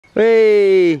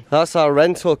Hey, that's our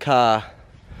rental car,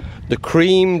 the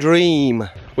Cream Dream.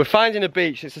 We're finding a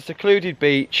beach. It's a secluded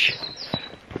beach.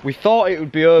 We thought it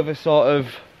would be over sort of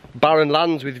barren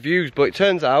lands with views, but it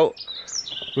turns out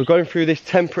we're going through this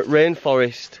temperate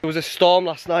rainforest. There was a storm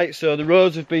last night, so the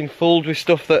roads have been filled with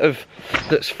stuff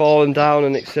that's fallen down,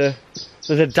 and there's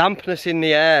a dampness in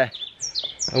the air.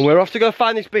 And we're off to go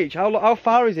find this beach. How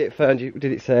far is it, Fern? Did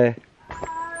it say?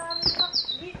 I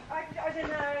don't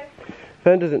know.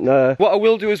 Fern doesn't know. What I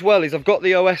will do as well is I've got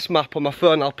the OS map on my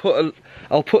phone. I'll put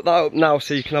that up now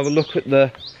so you can have a look at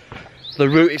the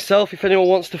route itself if anyone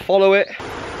wants to follow it.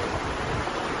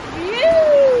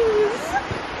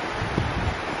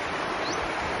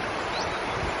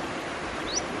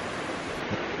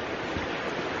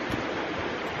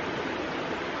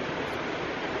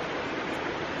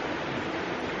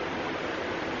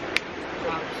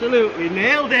 Absolutely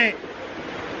nailed it.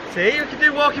 See, you can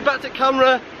do walking back to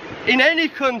camera in any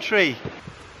country.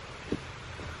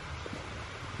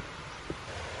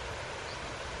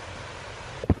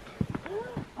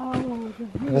 Oh,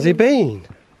 has he been?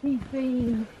 He's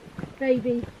been,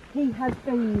 baby. He has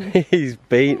been. He's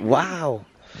been. Wow.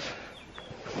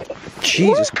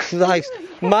 Jesus Christ.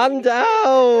 Man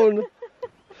down.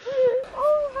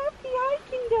 Oh, happy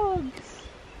hiking dogs.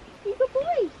 You good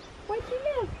boy. Where do you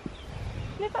live?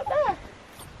 Live up there.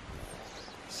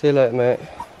 See you later, mate.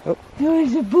 Oh.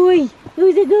 Who's a boy?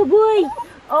 Who's a good boy?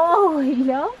 Oh, I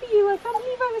love you. I can't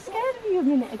believe I was scared of you a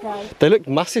minute ago. They look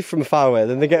massive from far away,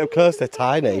 then they get up close, they're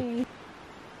tiny.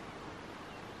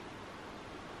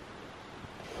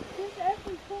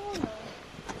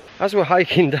 As we're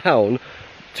hiking down,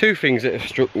 two things that have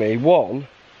struck me. One,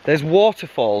 there's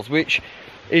waterfalls, which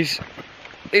is,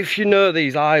 if you know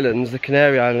these islands, the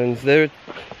Canary Islands, they're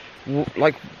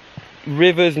like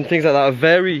rivers and things like that are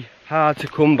very hard to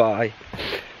come by.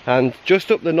 And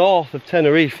just up the north of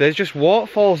Tenerife, there's just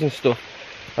waterfalls and stuff.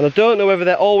 And I don't know whether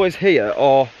they're always here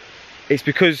or it's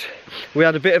because we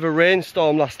had a bit of a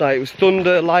rainstorm last night. It was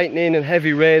thunder, lightning and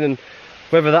heavy rain, and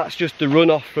whether that's just the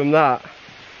runoff from that.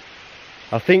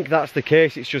 I think that's the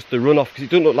case, it's just the runoff, because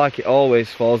it doesn't look like it always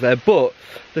falls there. But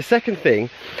the second thing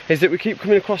is that we keep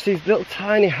coming across these little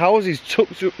tiny houses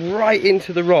tucked up right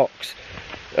into the rocks,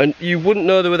 and you wouldn't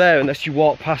know they were there unless you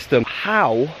walk past them.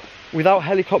 How, without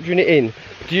helicoptering it in,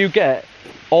 do you get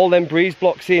all them breeze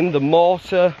blocks in, the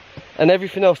mortar and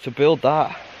everything else to build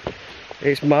that?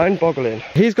 It's mind-boggling.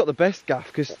 He's got the best gaff,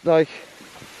 because like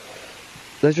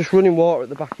there's just running water at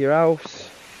the back of your house.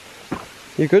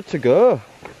 You're good to go.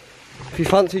 If you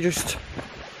fancy just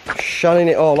shining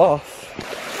it all off,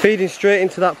 feeding straight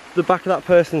into the back of that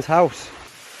person's house.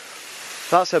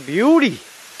 That's a beauty.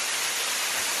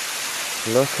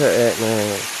 Look at it,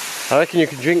 man. I reckon you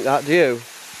can drink that, do you?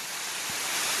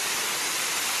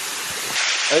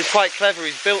 And it's quite clever.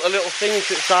 He's built a little thing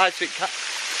to the side so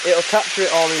it'll capture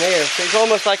it all in here. So it's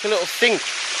almost like a little sink.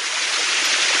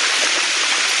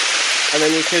 And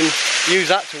then you can use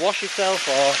that to wash yourself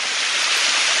or...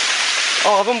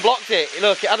 Oh, I've unblocked it.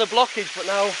 Look, it had a blockage, but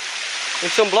now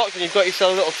it's unblocked and you've got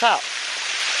yourself a little tap.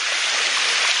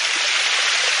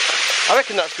 I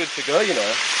reckon that's good to go, you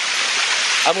know.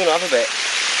 I'm going to have a bit.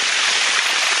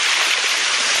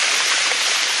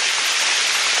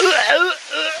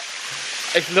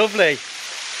 It's lovely.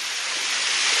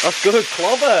 That's good,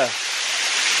 clobber.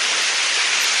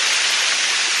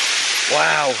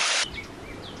 Wow.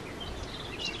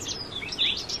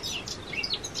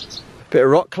 Bit of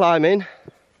rock climbing.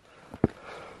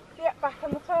 Yeah, back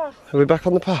on the path. Are we back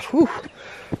on the path? Whew.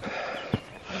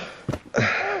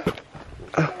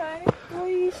 Hello. Why are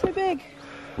you so big?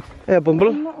 Yeah, Bumble.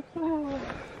 I'm not a flower.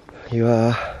 You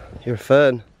are. You're a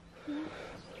fern.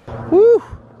 Yeah. Woo!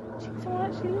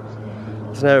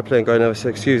 There's an aeroplane going over, so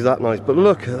excuse that noise. But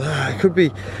look, it could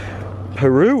be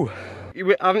Peru.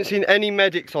 I haven't seen any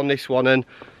medics on this one, and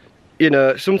you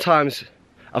know, sometimes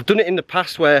I've done it in the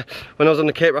past where when I was on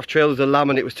the Cape Wrath Trail there's a lamb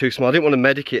and it was too small. I didn't want to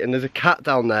medic it, and there's a cat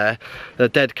down there, a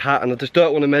dead cat, and I just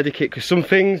don't want to medic it because some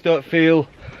things don't feel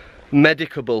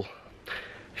medicable,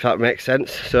 if that makes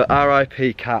sense. So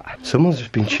RIP cat. Someone's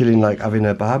just been chilling, like having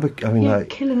a barbecue. I mean, yeah, like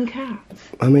killing cats.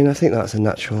 I mean, I think that's a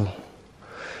natural.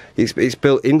 It's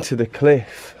built into the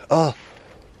cliff. Oh,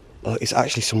 it's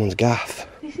actually someone's gaff.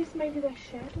 This is maybe their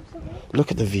shed or something. Look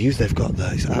at the views they've got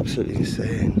there. It's absolutely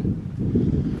insane.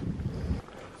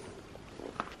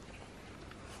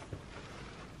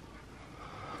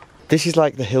 This is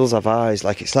like the Hills Have Eyes.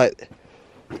 Like it's like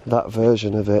that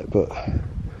version of it, but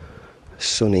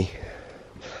sunny.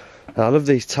 And I love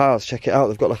these tiles. Check it out.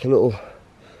 They've got like a little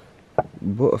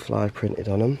butterfly printed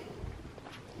on them.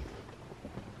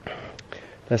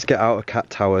 Let's get out of cat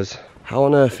towers. How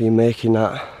on earth are you making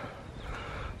that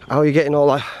How are you getting all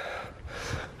that?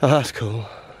 Oh, that's cool.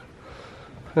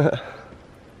 Aww.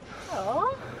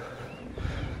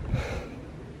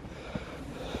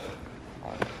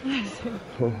 I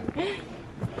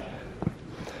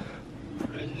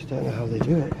just don't know how they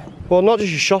do it. Well, not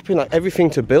just your shopping, like everything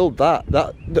to build that.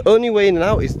 The only way in and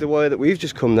out is the way that we've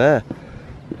just come there.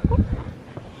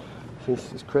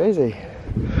 It's crazy.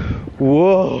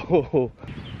 Whoa!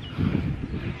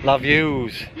 Love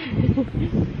views.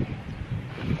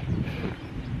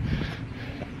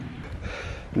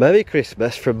 Merry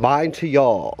Christmas from mine to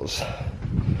yours.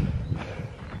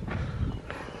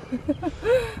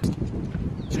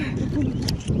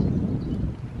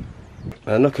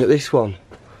 And look at this one.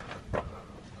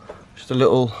 Just a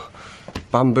little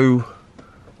bamboo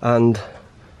and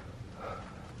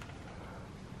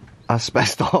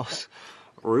asbestos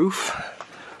roof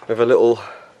with a little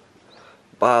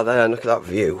bar there, and look at that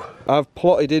view. I've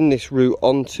plotted in this route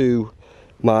onto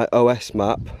my OS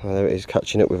map. There it is,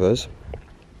 catching up with us.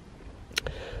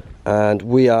 And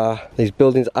these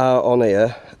buildings are on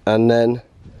here, and then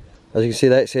as you can see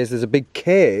there, it says there's a big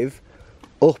cave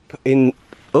up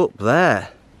there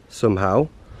somehow.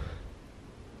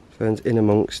 Fern's in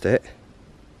amongst it.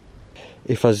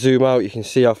 If I zoom out, you can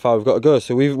see how far we've got to go.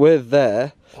 So we're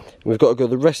there, and we've got to go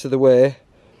the rest of the way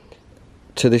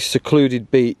to this secluded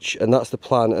beach, and that's the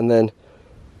plan, and then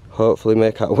hopefully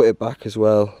make our way back as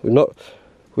well.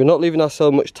 We're not leaving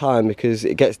ourselves much time because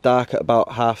it gets dark at about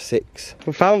 6:30.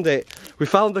 We found it. We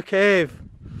found the cave.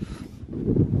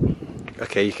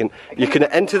 Okay, you can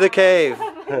enter the cave.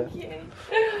 Thank you.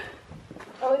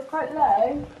 Oh, it's quite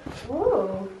low.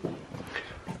 Ooh.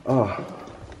 Oh.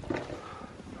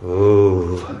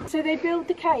 Ooh. So they build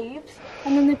the caves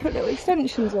and then they put little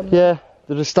extensions on them. Yeah,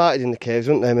 they just started in the caves,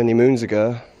 weren't they, many moons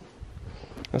ago?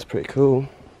 That's pretty cool.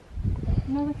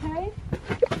 Another cave?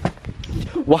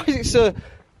 Why is it so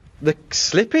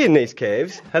slippy in these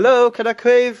caves? Hello, can I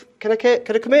come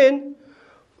in?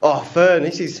 Oh, Fern,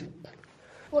 this is...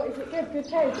 What, is it good? Good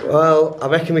cave? Well, I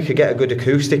reckon we could get a good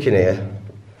acoustic in here.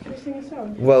 Should we sing a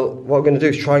song? Well, what I'm going to do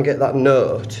is try and get that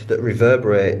note that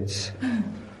reverberates.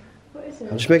 What is it?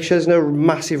 And just make sure there's no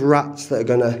massive rats that are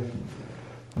going to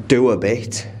do a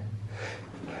bit.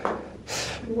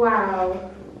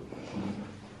 Wow.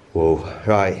 Whoa,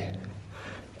 right.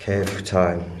 Cave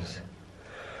times.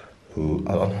 Ooh,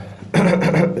 hold on.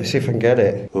 Let's see if I can get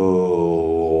it.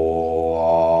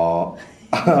 Oh,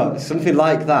 something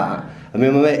like that. I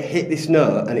mean, my mate hit this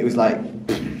note and it was like...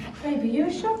 Baby, you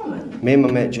a shaman? Me and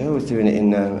my mate Joe was doing it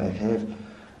in a cave.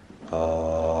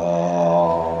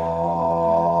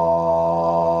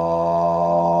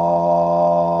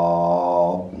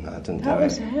 Oh, no, I didn't do That it.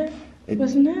 was it,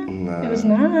 wasn't it? No. It was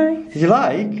nice. Did you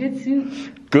like? Good soup.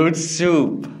 Good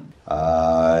soup.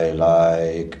 I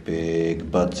like big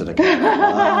butts and a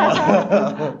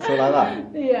cat. Something like that.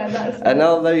 Yeah, that's And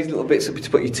now these little bits to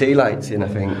put your tea lights in, I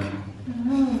think.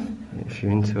 If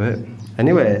you're into it.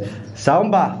 Anyway,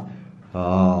 sound bath.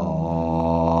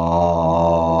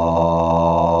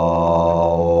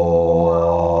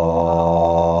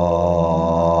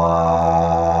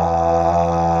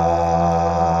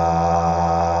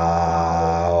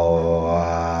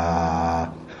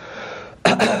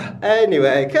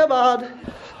 Anyway, come on.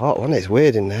 Hot one, it's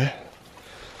weird in there.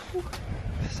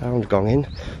 Sound gonging.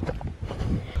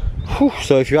 Whew,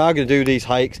 so if you are going to do these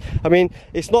hikes, I mean,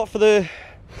 it's not for the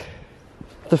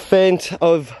faint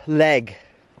of leg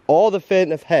or the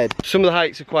faint of head. Some of the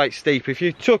hikes are quite steep. If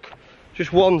you took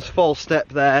just one false step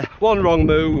there, one wrong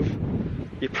move,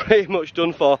 you're pretty much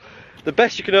done for. The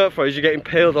best you can hope for is you're getting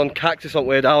impaled on cactus on the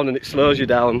way down and it slows you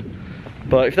down.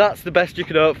 But if that's the best you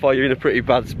can hope for, you're in a pretty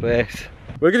bad space.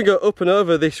 We're going to go up and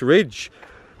over this ridge,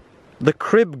 the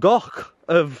Crib Goch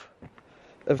of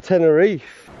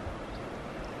Tenerife.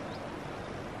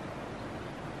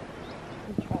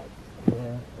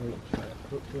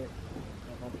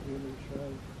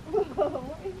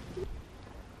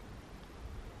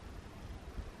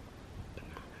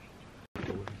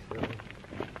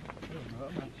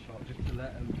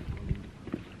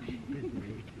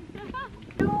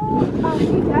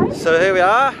 So here we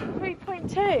are.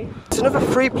 3.2. It's another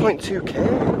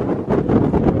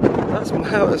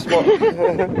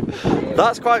 3.2k.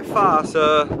 That's quite far,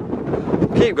 so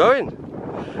keep going.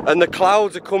 And the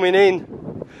clouds are coming in.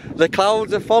 The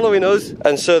clouds are following us.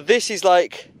 And so this is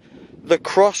like the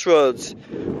crossroads.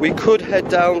 We could head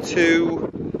down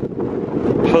to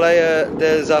Playa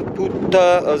de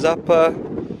Zaputa or Zapa.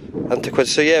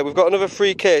 So yeah, we've got another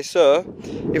 3k. So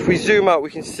if we zoom out,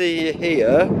 we can see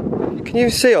here. Can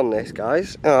you see on this,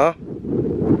 guys? Do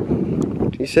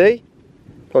you see?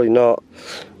 Probably not.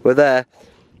 We're there.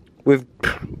 We've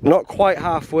not quite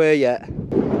halfway yet.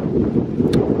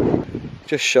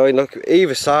 Just showing, look,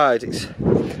 either side, it's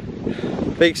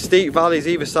big steep valleys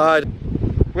either side.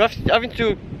 We're having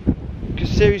to do a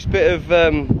serious bit of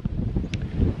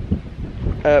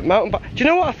mountain bike. Do you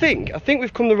know what I think? I think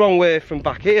we've come the wrong way from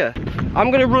back here.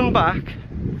 I'm going to run back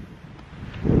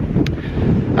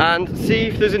and see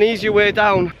if there's an easier way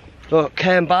down. Look,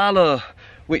 Cairn Barlow,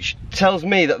 which tells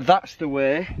me that that's the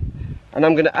way, and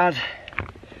I'm going to add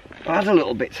a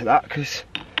little bit to that because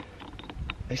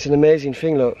it's an amazing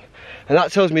thing, look. And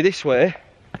that tells me this way,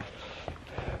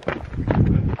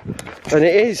 and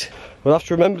it is. We'll have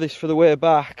to remember this for the way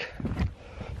back.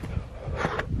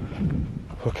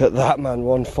 Look at that, man,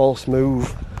 one false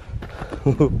move.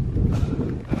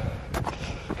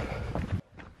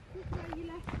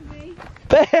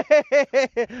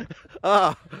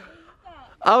 Oh,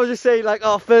 I was just saying, like,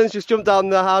 oh, Fern's just jumped down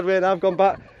the hard way and I've gone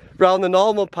back round the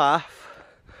normal path.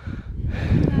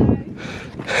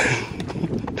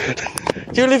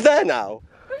 Do you live there now?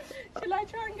 Shall I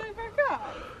try and go back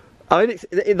up? I mean,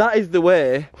 that is the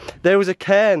way. There was a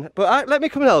cairn, but let me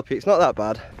come and help you. It's not that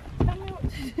bad. Tell me what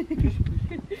to do.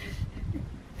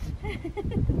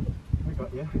 I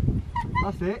got you.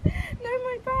 That's it. No,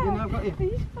 my bag. Yeah, no, I've got you. Are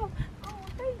you sure? Oh,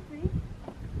 baby.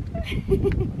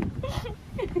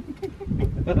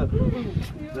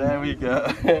 There we go.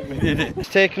 We did it. It's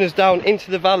taken us down into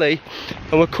the valley,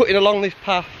 and we're cutting along this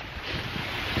path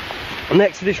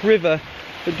next to this river.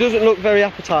 It doesn't look very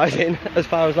appetising as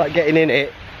far as like getting in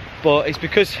it, but it's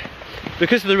because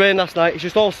of the rain last night. It's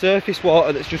just all surface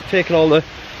water that's just taken all the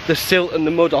silt and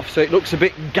the mud off, so it looks a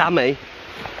bit gammy.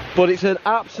 But it's an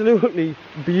absolutely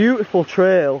beautiful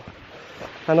trail,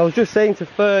 and I was just saying to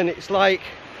Fern, it's like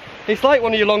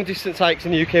one of your long distance hikes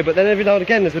in the UK, but then every now and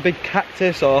again there's a big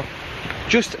cactus or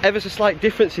just ever so slight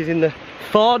differences in the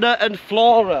fauna and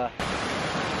flora.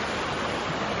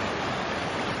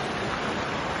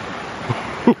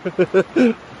 Was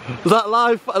that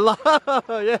live?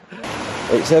 Yeah.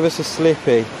 It's ever so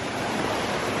slippy.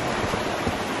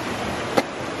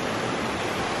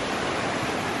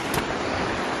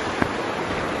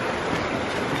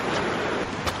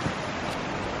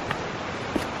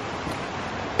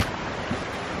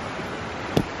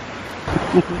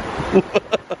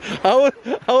 How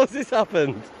has this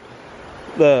happened?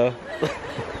 No.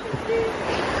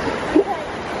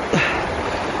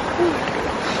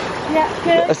 Yeah,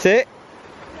 good. That's it?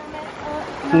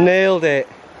 Nailed it.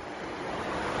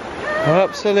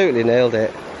 Absolutely nailed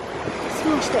it.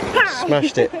 Smashed it. Pow.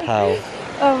 Smashed it, pal.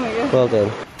 Oh my god. Well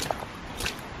done.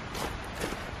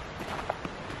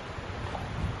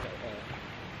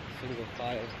 Single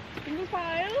file. Single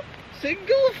file.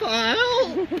 Single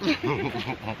file!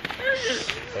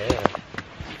 Yeah.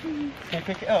 Can you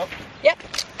pick it up? Yep.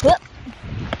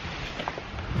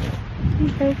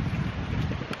 Okay.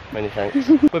 Many thanks.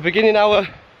 We're beginning our,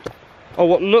 or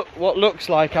what looks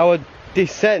like our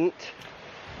descent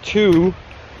to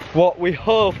what we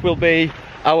hope will be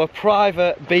our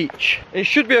private beach. It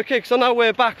should be okay because on our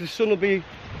way back the sun will be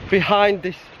behind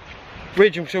this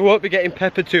ridge, and so we won't be getting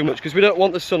peppered too much because we don't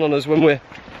want the sun on us when we're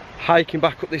hiking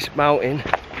back up this mountain.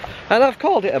 And I've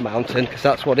called it a mountain because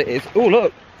that's what it is. Oh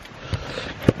look!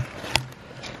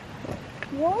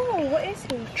 Whoa, what is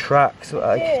he? Tracks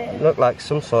look like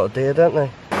some sort of deer, don't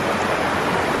they?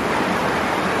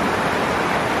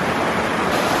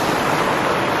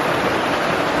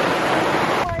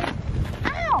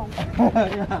 Ow!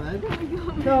 Yeah, then.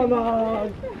 Come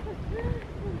on!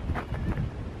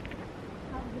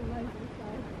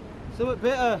 Something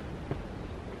bitter.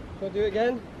 Want to do it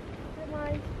again? Don't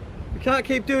mind. We can't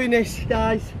keep doing this,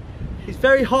 guys. It's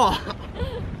very hot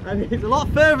and it's a lot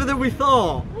further than we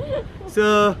thought.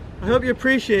 So I hope you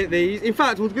appreciate these. In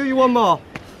fact, we'll give you one more.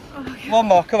 Okay. One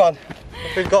more, come on.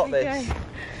 We've got this.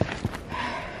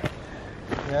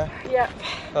 Yeah? Yep.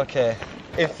 Okay.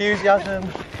 Enthusiasm,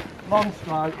 long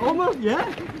stride. Almost,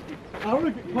 yeah? I want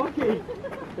to get cocky.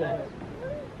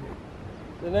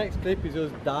 The next clip is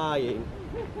us dying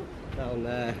down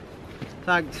there.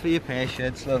 Thanks for your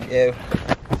patience, love you.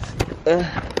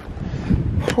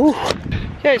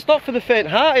 Yeah, it's not for the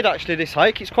faint-hearted actually, this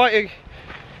hike. It's quite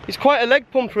a leg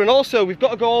pumper, and also we've got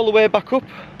to go all the way back up.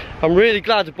 I'm really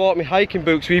glad I bought my hiking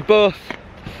boots. We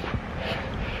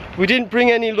didn't bring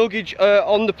any luggage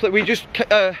on the plane. We just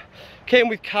came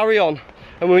with carry-on,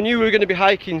 and we knew we were going to be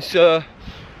hiking, so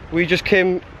we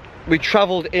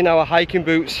travelled in our hiking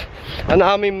boots, and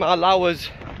I'm in my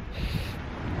Lowers,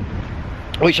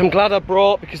 which I'm glad I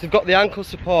brought because they've got the ankle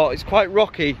support. It's quite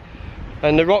rocky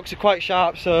and the rocks are quite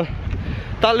sharp, so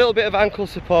that little bit of ankle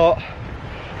support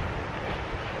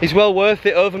is well worth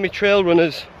it over my trail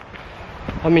runners.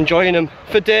 I'm enjoying them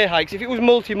for day hikes. If it was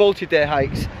multi-day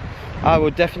hikes, I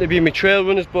would definitely be in my trail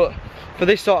runners, but for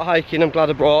this sort of hiking, I'm glad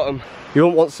I brought them. You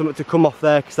don't want something to come off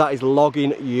there because that is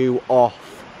logging you off.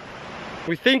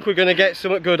 We think we're going to get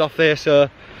something good off there, so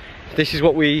this is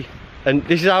what and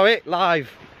this is how it,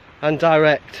 live and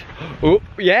direct. Oh,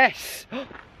 yes!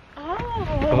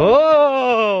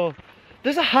 Oh!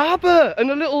 There's a harbour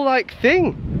and a little like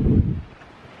thing.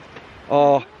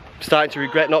 Oh, I'm starting to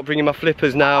regret not bringing my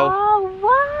flippers now. Oh,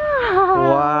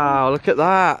 wow! Wow, look at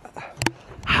that.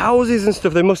 Houses and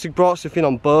stuff, they must have brought stuff in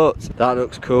on boats. That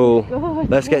looks cool. Good,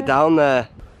 Let's get down there.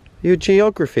 You a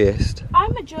geographist?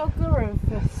 I'm a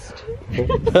geographist.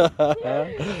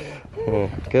 Oh,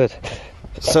 good.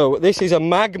 So this is a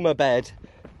magma bed,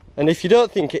 and if you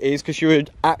don't think it is because you're an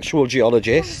actual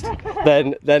geologist,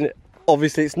 then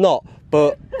obviously it's not.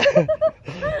 But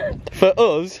for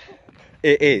us,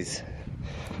 it is.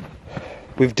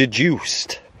 We've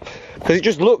deduced because it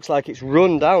just looks like it's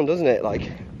run down, doesn't it?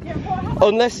 Like, Yeah,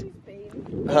 unless,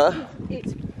 huh?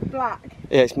 It's black.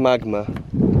 Yeah, it's magma.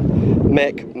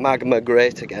 Make magma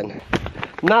great again.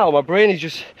 Now my brain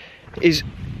is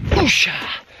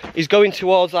going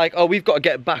towards like, oh, we've got to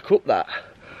get back up that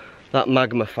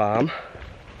magma farm.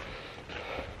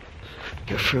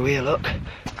 Go through here, look.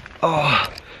 Oh,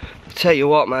 tell you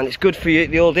what, man, it's good for you,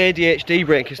 the old ADHD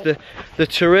brain, because the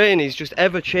terrain is just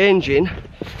ever changing.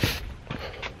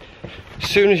 As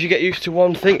soon as you get used to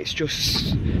one thing, it's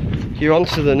just, you're on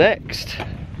to the next.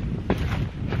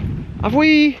 Have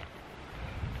we,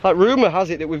 like, rumour has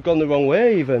it that we've gone the wrong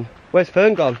way even. Where's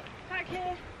Fern gone? Back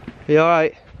here. Are you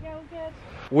alright? Yeah, all good.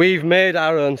 We've made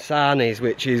our own sarnies,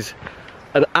 which is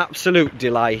an absolute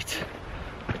delight.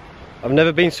 I've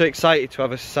never been so excited to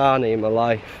have a sarnie in my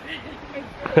life.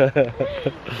 Oh,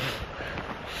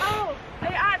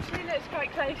 it actually looks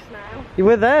quite close now. You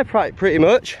were there pretty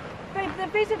much. But the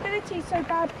visibility is so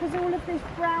bad because all of this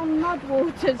brown mud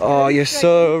water's Oh, you're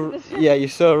so, yeah, you're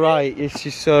so right. You're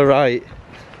so right.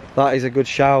 That is a good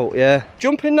shout, yeah.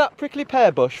 Jump in that prickly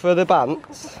pear bush for the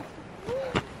bants.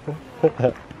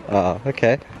 Oh,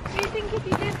 okay. Do you think if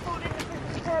you did fall in the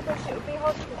prickly pear bush it would be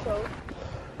hospital?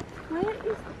 Where is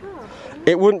the path?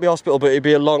 It wouldn't be hospital, but it'd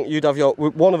be a long, you'd have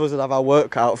one of us would have our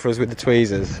work cut out for us with the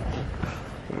tweezers.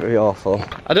 Very awful.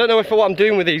 I don't know what I'm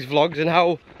doing with these vlogs and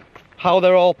how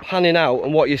they're all panning out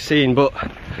and what you're seeing, but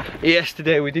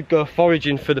yesterday we did go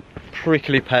foraging for the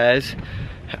prickly pears,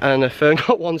 and Fern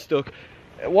got one stuck,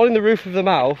 one in the roof of the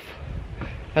mouth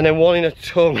and then one in her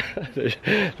tongue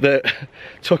that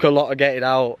took a lot of getting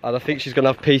out, and I think she's gonna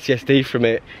have PTSD from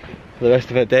it for the rest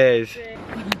of her days.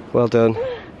 Well done.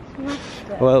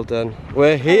 Well done.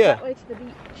 We're here. That way to the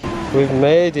beach. We've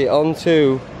made it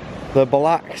onto the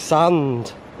black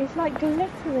sand. It's like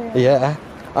glittering. Yeah,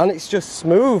 and it's just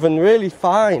smooth and really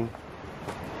fine.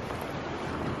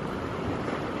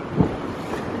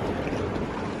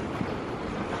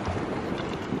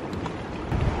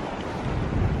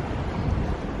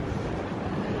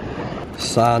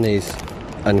 Sarnies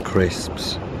and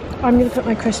crisps. I'm going to put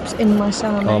my crisps in my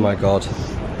salmon. Oh my god.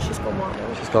 She's gone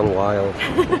wild. She's gone wild.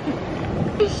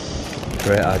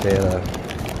 Great idea though.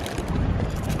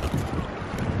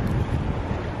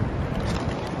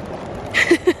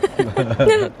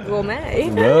 Gourmet.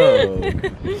 Whoa.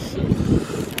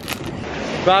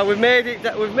 Right, we've made it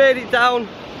down.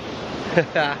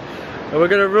 And we're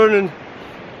gonna run and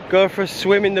go for a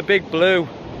swim in the big blue.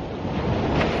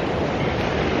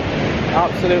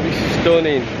 Absolutely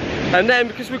stunning. And then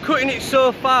because we're cutting it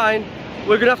so fine,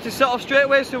 we're gonna have to set off straight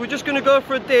away, so we're just gonna go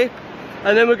for a dip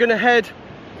and then we're gonna head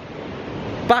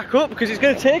back up because it's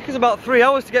gonna take us about 3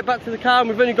 hours to get back to the car, and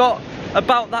we've only got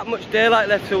about that much daylight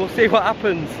left, so we'll see what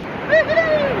happens.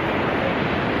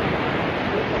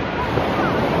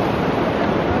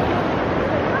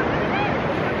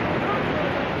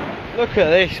 Look at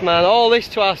this, man, all this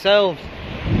to ourselves.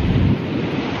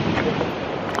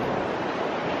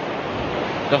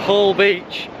 The whole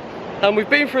beach. And we've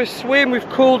been for a swim, we've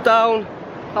cooled down,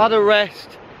 had a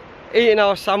rest, eaten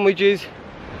our sandwiches,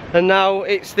 and now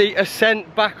it's the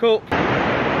ascent back up.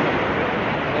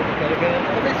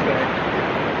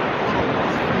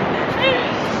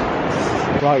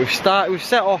 Right, we've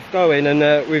set off going, and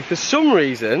we've for some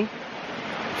reason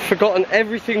forgotten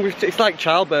everything. It's like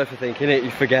childbirth, I think, isn't it?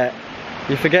 You forget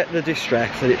the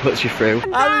distress that it puts you through.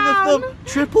 How did the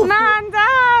triple? Man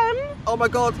down! Oh my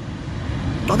god!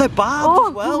 Oh, they're barbed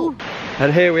as well.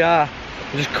 And here we are.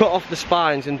 I just cut off the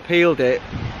spines and peeled it.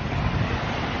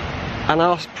 And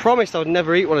I promised I would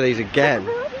never eat one of these again.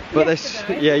 But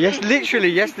literally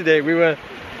yesterday we were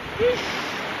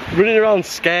running around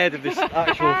scared of this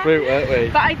actual fruit, weren't we?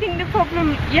 But I think the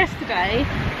problem yesterday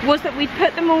was that we'd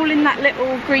put them all in that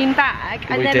little green bag,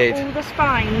 and then all the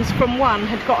spines from one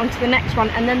had got onto the next one,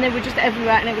 and then they were just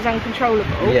everywhere and it was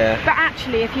uncontrollable. Yeah. But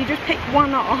actually, if you just pick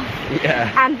one off,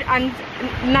 yeah, and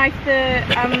knife the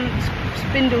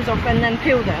spindles off and then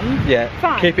peel them, yeah,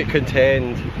 fine. Keep it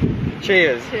contained.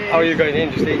 Cheers. How are you going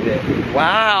in? Just eat it.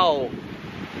 Wow.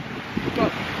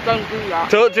 Don't do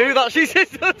that. Don't do that. She says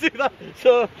don't do that.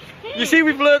 So, you see,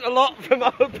 we've learnt a lot from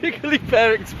our prickly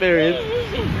pear experience.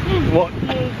 What?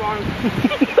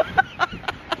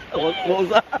 What was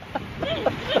that?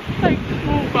 Take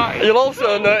small bites. You'll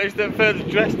also notice that Fern's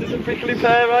dressed as a prickly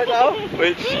pear right now,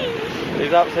 which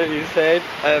is absolutely insane.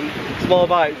 Small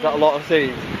bites, that's a lot of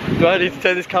seeds. Do I need to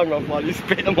turn this camera off while you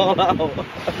spit them all out?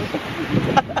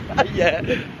 Yeah.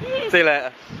 See you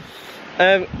later.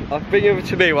 I'll bring you over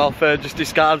to me while Fern just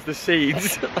discards the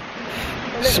seeds.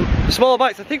 Small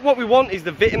bites. I think what we want is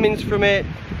the vitamins from it,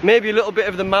 maybe a little bit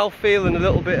of the mouthfeel and a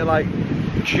little bit of like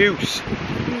juice.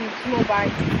 Small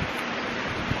bites.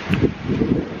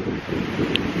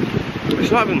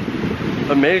 It's not even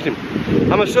amazing.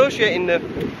 I'm associating the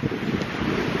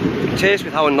taste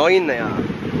with how annoying they are.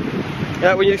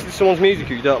 Yeah, when you listen to someone's music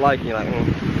who you don't like, and you're like,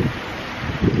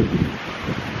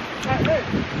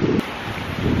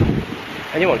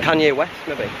 Anyone, Kanye West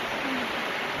maybe.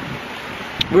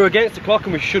 We're against the clock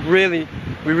and we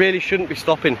really shouldn't be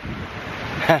stopping.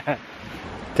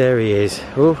 There he is.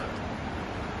 Oh,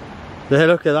 there,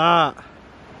 look at that.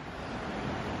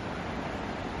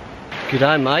 Good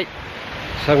day, mate.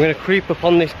 So I'm going to creep up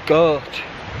on this goat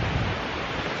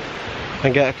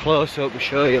and get a close up and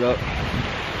show you, look.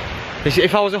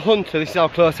 If I was a hunter, this is how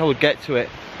close I would get to it.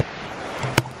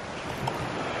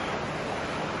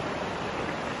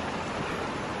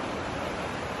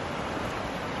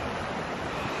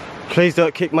 Please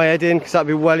don't kick my head in, because that'd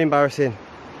be well embarrassing.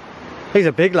 He's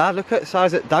a big lad, look at the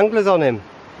size of danglers on him.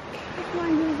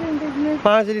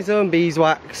 Minding his own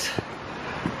beeswax.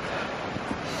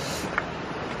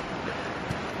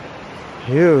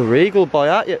 You're a regal boy,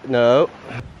 aren't you? No.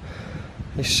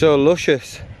 He's so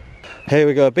luscious. Here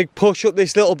we go, big push up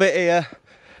this little bit here,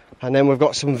 and then we've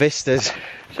got some vistas.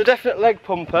 It's a definite leg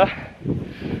pumper.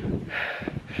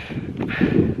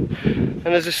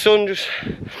 And there's the sun just,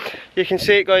 you can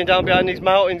see it going down behind these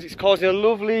mountains. It's causing a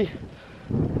lovely,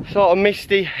 sort of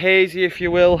misty, hazy, if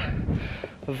you will,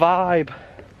 vibe.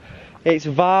 It's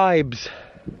vibes.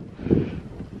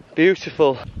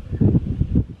 Beautiful.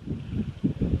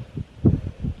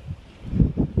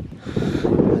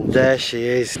 And there she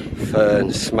is,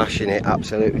 Fern, smashing it,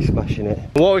 absolutely smashing it.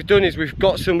 And what we've done is we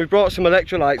brought some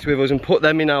electrolytes with us and put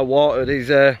them in our water. These,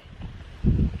 I'll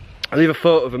leave a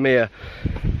photo of them here.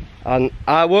 And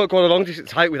I won't go on a long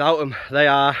distance hike without them. They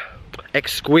are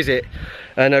exquisite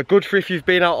and good for if you've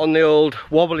been out on the old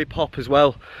wobbly pop as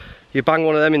well. You bang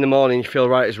one of them in the morning, you feel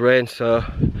right as rain. So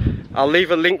I'll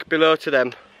leave a link below to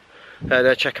them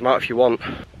and check them out if you want.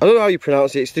 I don't know how you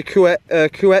pronounce it. It's the Quechua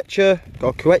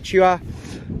or Quechua.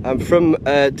 I'm from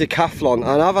Decathlon,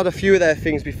 and I've had a few of their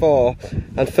things before.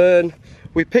 And Fern,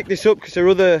 we picked this up because her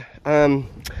other her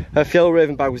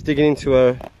Fjellraven bag was digging into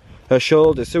her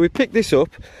shoulders, so we picked this up.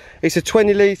 It's a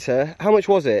 20 litre. How much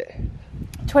was it?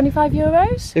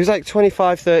 €25. It was like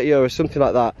 25-30 euros, something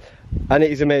like that. And it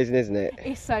is amazing, isn't it?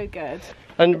 It's so good.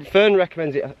 And Fern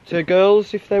recommends it to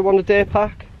girls if they want a day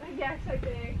pack. Yes, I do.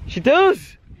 She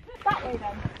does. That way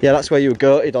then. Yeah, that's where you were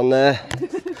goated on there.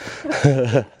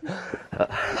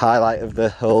 Highlight of the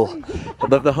whole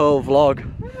vlog.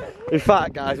 In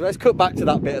fact, guys, let's cut back to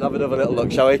that bit and have another little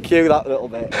look, shall we? Cue that little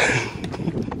bit.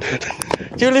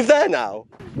 Do you live there now?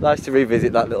 Nice to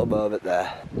revisit that little moment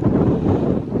there.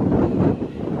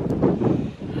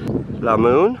 La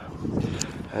Moon.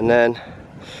 And then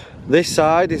this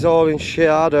side is all in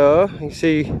shadow. You can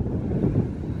see,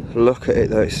 look at it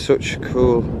though, it's such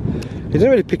cool. You didn't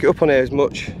really pick it up on here as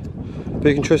much, but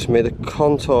you can trust me, the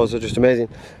contours are just amazing.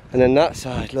 And then that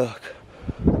side, look.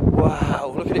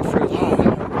 Wow, look at it through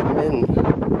that.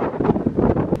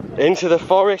 Into the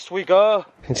forest we go.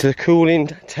 Into the cooling,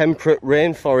 temperate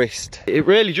rainforest. It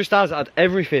really just has had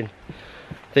everything,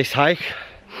 this hike.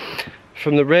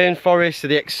 From the rainforest to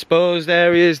the exposed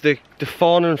areas, the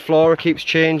fauna and flora keeps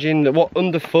changing, what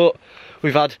underfoot.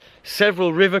 We've had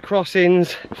several river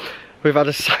crossings, we've had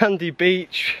a sandy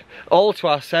beach, all to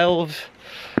ourselves.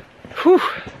 Whew.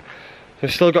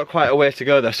 We've still got quite a way to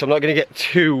go there, so I'm not going to get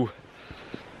too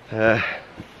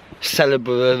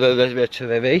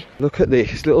celebratory. Look at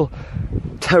this little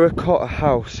terracotta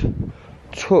house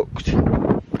tucked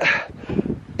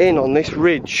in on this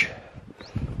ridge.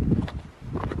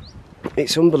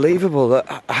 It's unbelievable.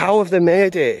 That how have they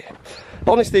made it?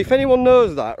 Honestly, if anyone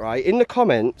knows that, right, in the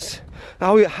comments,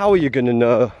 How are you gonna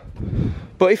know?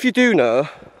 But if you do know,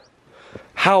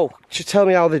 how? Just tell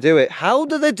me how they do it. How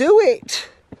do they do it?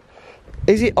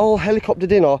 Is it all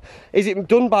helicoptered in, or is it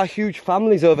done by huge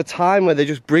families over time where they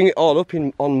just bring it all up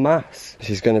in en masse? This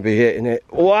is gonna be it, isn't it?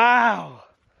 Wow!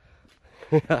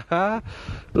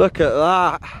 Look at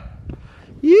that.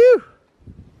 You!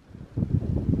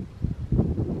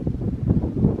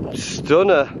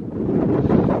 Stunner.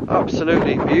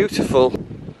 Absolutely beautiful.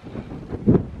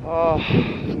 Oh,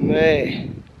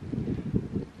 mate.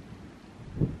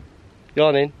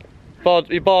 Yawning? Bored?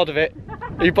 Are you bored of it?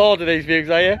 Are you bored of these views,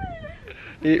 are you?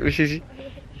 Which is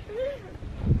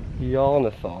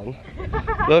Yarnathon.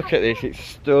 Look at this, it's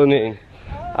stunning.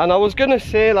 And I was gonna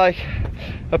say, like,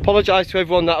 apologise to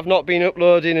everyone that I've not been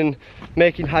uploading and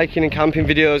making hiking and camping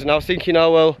videos, and I was thinking,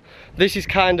 oh well, this is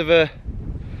kind of a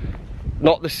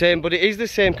not the same, but it is the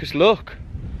same, because look,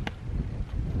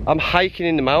 I'm hiking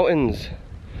in the mountains.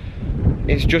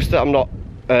 It's just that I'm not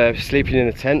sleeping in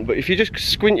a tent, but if you just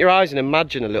squint your eyes and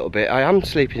imagine a little bit, I am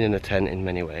sleeping in a tent in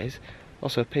many ways.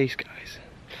 Also, peace, guys.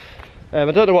 I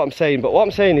don't know what I'm saying, but what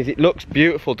I'm saying is it looks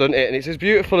beautiful, doesn't it? And it's as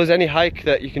beautiful as any hike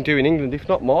that you can do in England, if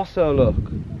not more so, look.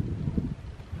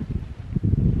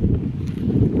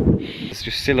 It's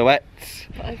just silhouettes.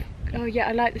 Oh yeah,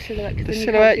 I like the silhouette. The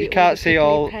silhouette, you can't see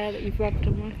all... the pear that you've rubbed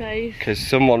on my face. Because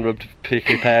someone rubbed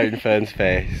prickly pear in Fern's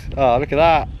face. Oh, look at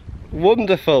that.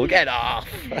 Wonderful, get off.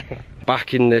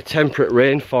 Back in the temperate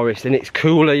rainforest, and it's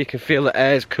cooler, you can feel the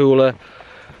air's cooler.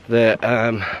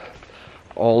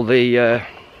 All the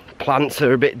plants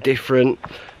are a bit different,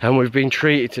 and we've been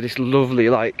treated to this lovely,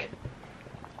 like,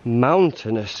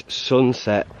 mountainous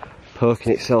sunset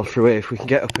poking itself through here. If we can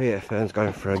get up here, Fern's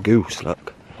going for a goose,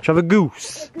 look. Should we have a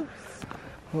goose? A goose.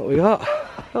 What we got?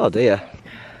 Oh dear.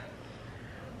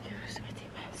 You're a sweaty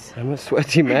mess. I'm a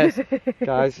sweaty mess.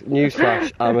 Guys,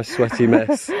 newsflash, I'm a sweaty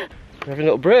mess. We're having a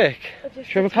little break.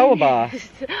 Should we have a power bar?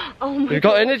 Oh my We've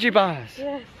got energy bars.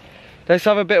 Yes. Let's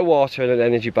have a bit of water and an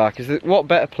energy bar, because what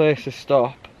better place to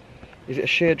stop? Is it a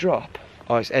sheer drop?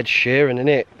 Oh, it's Ed Sheeran, isn't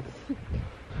it?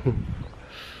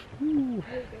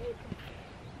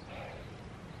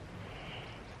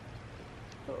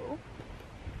 Cool.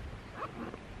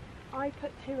 I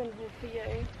put 2 in here for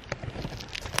you.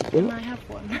 Can I have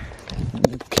one?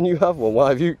 Can you have one? Why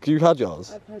have you had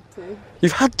yours? I've had 2.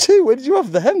 You've had 2? Where did you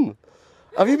have them?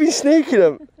 Have you been sneaking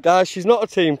them? Guys, she's not a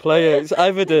team player, it's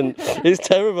evident. It's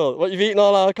terrible. What, you've eaten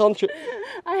all our contract?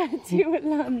 I had 2 at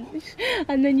lunch,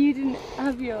 and then you didn't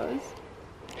have yours.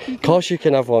 Of course you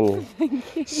can have one,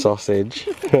 sausage.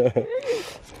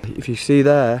 If you see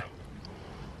there,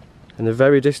 in the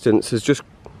very distance, has just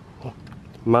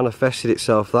manifested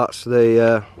itself. That's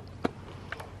the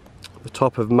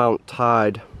top of Mount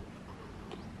Tide,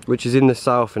 which is in the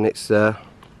south, and it's an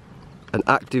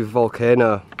active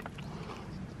volcano.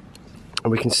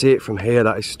 And we can see it from here.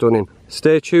 That is stunning.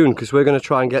 Stay tuned, because we're going to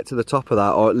try and get to the top of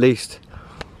that, or at least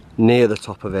near the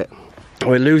top of it.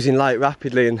 We're losing light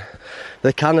rapidly, and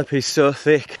the canopy's so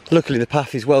thick. Luckily the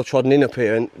path is well trodden in up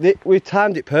here, and we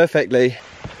timed it perfectly.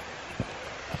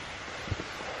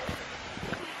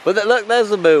 But look, there's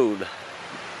the moon.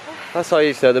 That's all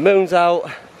you know. The moon's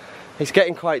out. It's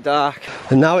getting quite dark,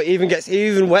 and now it even gets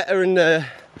even wetter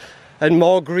and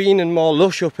more green and more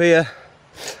lush up here.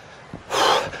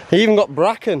 You even got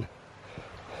bracken.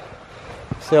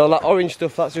 See all that orange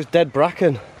stuff? That's just dead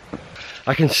bracken.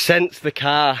 I can sense the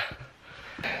car.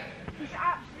 It's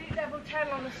absolute level 10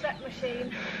 on the step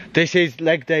machine. This is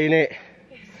leg day, innit?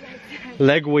 It's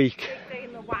leg week. Leg day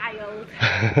in the wild.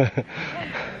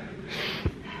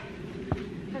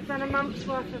 I've done a month's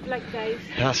worth of leg days.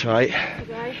 That's right.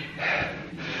 Today.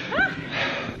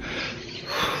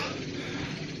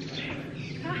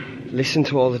 Listen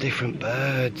to all the different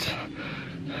birds.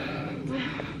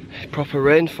 Proper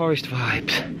rainforest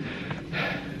vibes.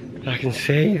 I can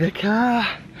see the car.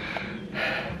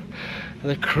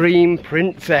 The cream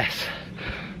princess.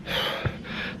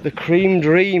 The cream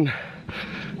dream.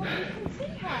 Oh, you can see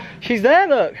her. She's there,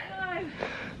 look.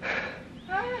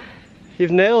 No.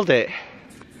 You've nailed it.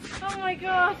 Oh my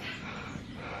god.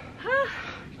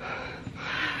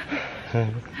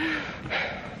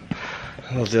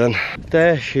 Well done.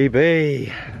 There she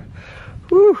be.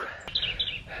 Woo.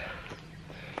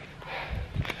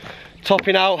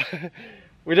 Topping out.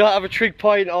 We don't have a trig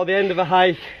point or the end of a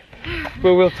hike,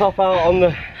 but we'll top out on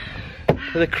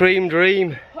the cream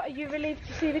dream. What, are you relieved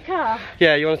to see the car?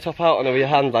 Yeah, you want to top out on it with your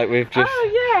hand like we've just...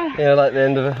 Oh yeah. Yeah, like the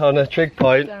end of on a trig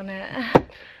point. Done it.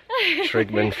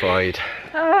 Trigman Freud.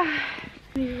 Have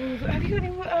you got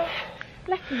any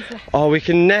leckies left? Oh, we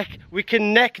can neck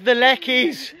the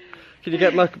leckies. Can you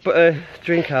get my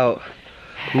drink out?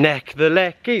 Neck the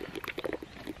lecky.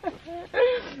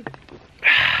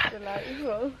 about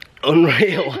before.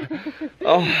 Unreal.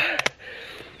 Oh.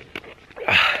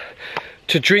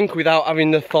 To drink without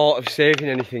having the thought of saving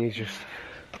anything is just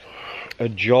a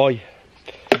joy.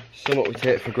 Something we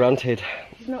take for granted.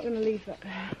 He's not going to leave that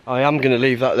there. I am going to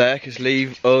leave that there, because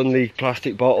leave only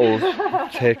plastic bottles,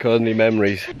 take only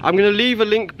memories. I'm going to leave a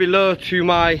link below to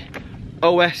my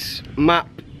OS map.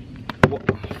 What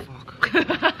the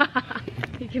fuck?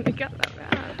 You can get that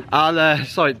right.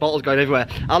 Sorry, bottles going everywhere.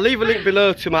 I'll leave a link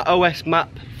below to my OS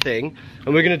map thing,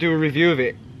 and we're going to do a review of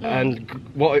it. And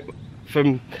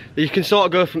you can sort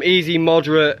of go from easy,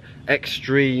 moderate,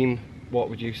 extreme. What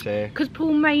would you say? Because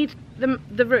Paul made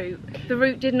the route. The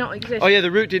route did not exist. Oh yeah,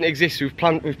 the route didn't exist. We've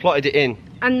plotted it in.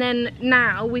 And then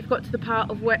now we've got to the part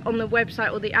of where on the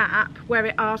website or the app where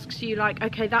it asks you like,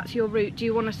 okay, that's your route. Do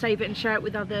you want to save it and share it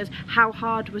with others? How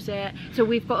hard was it? So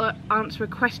we've got to answer a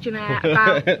questionnaire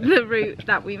about the route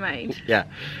that we made. Yeah,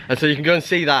 and so you can go and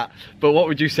see that. But what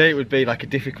would you say it would be, like a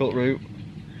difficult route?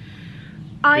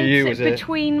 I'd say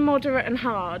between moderate and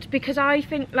hard, because I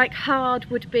think like hard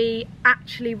would be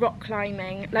actually rock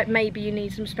climbing, like maybe you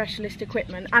need some specialist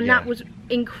equipment, and that was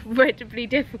incredibly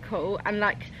difficult and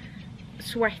like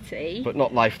sweaty. But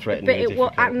not life-threatening.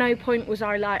 But at no point was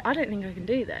I like, I don't think I can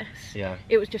do this. Yeah.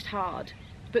 It was just hard.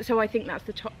 But so I think that's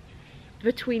the top,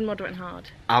 between moderate and hard.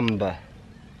 Amber.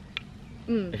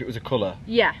 If it was a colour.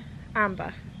 Yeah,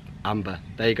 amber. Amber,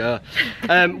 there you go.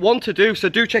 One to do, so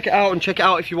do check it out, and check it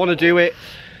out if you want to do it.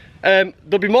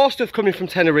 There'll be more stuff coming from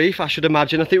Tenerife, I should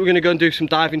imagine. I think we're going to go and do some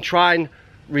diving, try and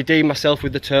redeem myself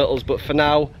with the turtles, but for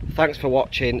now, thanks for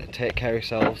watching, take care of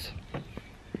yourselves.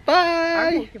 Bye!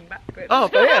 I'm walking backwards. Oh,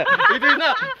 but yeah, you're doing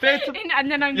that. Fade to... And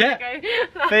then I'm going to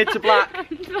go... Fade to black.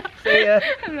 See ya.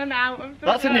 And then out of the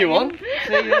That's a new one.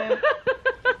 See ya.